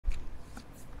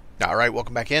All right,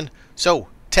 welcome back in. So,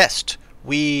 test.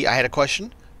 I had a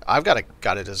question. I've got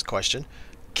it as a question.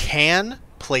 Can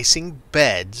placing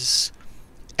beds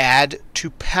add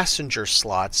to passenger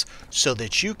slots so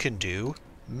that you can do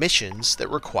missions that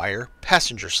require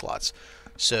passenger slots?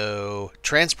 So,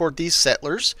 transport these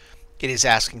settlers. It is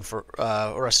asking for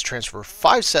us to transfer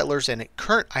 5 settlers, and at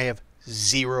current I have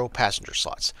 0 passenger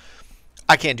slots.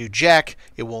 I can't do jack.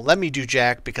 It won't let me do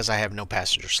jack because I have no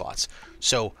passenger slots.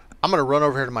 So I'm going to run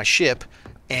over here to my ship,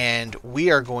 and we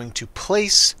are going to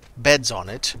place beds on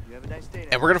it,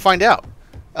 and we're going to find out.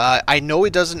 I know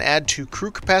it doesn't add to crew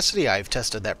capacity. I've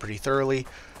tested that pretty thoroughly,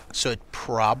 so it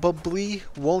probably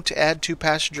won't add to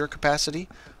passenger capacity.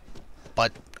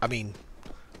 But, I mean,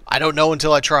 I don't know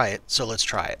until I try it, so let's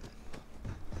try it.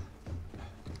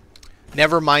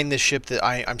 Never mind this ship that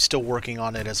I'm still working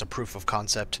on it as a proof of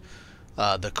concept.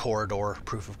 The corridor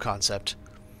proof of concept.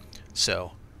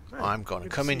 So I'm going to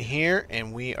come in here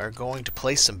and we are going to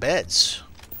place some beds.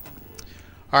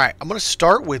 Alright, I'm going to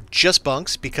start with just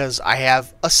bunks because I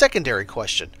have a secondary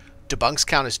question. Do bunks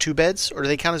count as 2 beds or do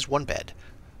they count as 1 bed?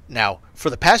 Now, for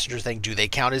the passenger thing, do they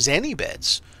count as any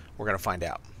beds? We're going to find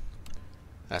out.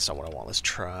 That's not what I want. Let's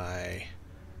try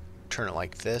turn it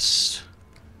like this.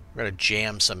 We're going to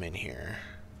jam some in here.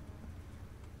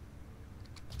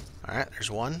 Alright,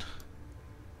 there's one.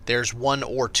 There's 1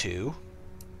 or 2.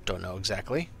 Don't know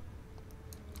exactly.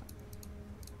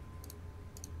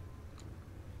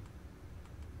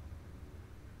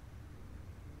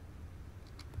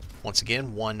 Once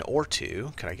again, 1 or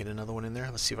 2. Can I get another one in there?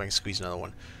 Let's see if I can squeeze another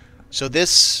one. So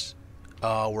this,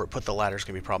 where it put the ladder is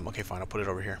going to be a problem. Okay, fine. I'll put it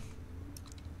over here.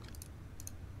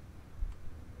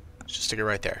 Just stick it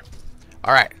right there.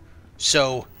 Alright.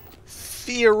 So,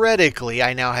 theoretically,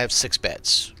 I now have 6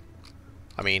 beds.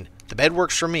 I mean, the bed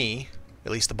works for me.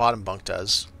 At least the bottom bunk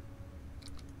does.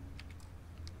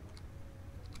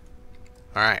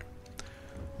 Alright.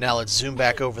 Now let's zoom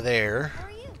back over there.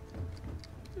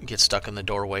 Get stuck in the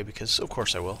doorway because of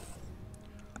course I will.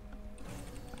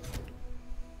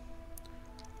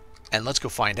 And let's go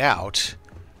find out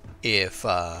if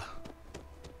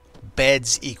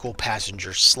beds equal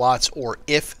passenger slots, or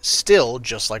if still,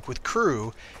 just like with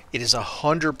crew, it is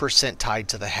 100% tied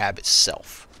to the hab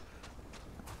itself.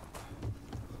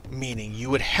 Meaning you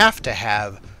would have to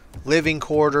have living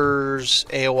quarters,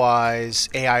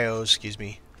 AIOs, excuse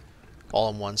me, all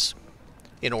in ones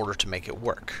in order to make it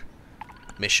work.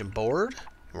 Mission board.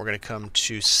 And we're going to come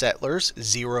to settlers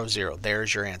 0, 0.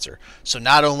 There's your answer. So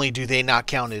not only do they not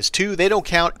count as 2, they don't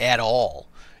count at all.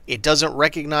 It doesn't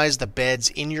recognize the beds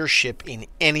in your ship in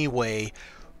any way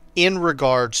in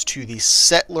regards to the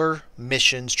settler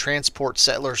missions, transport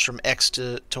settlers from X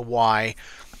to Y.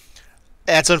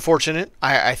 That's unfortunate.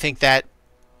 I think that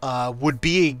would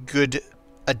be a good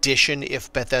addition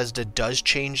if Bethesda does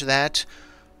change that.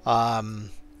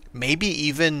 Maybe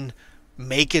even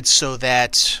make it so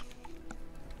that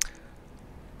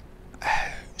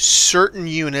certain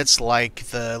units like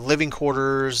the living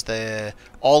quarters, the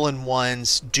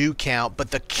all-in-ones do count, but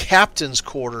the captain's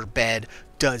quarter bed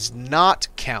does not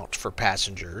count for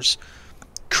passengers.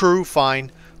 Crew,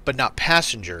 fine, but not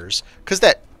passengers, because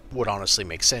that would honestly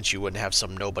make sense. You wouldn't have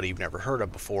some nobody you've never heard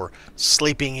of before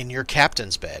sleeping in your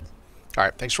captain's bed.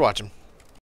 Alright, thanks for watching.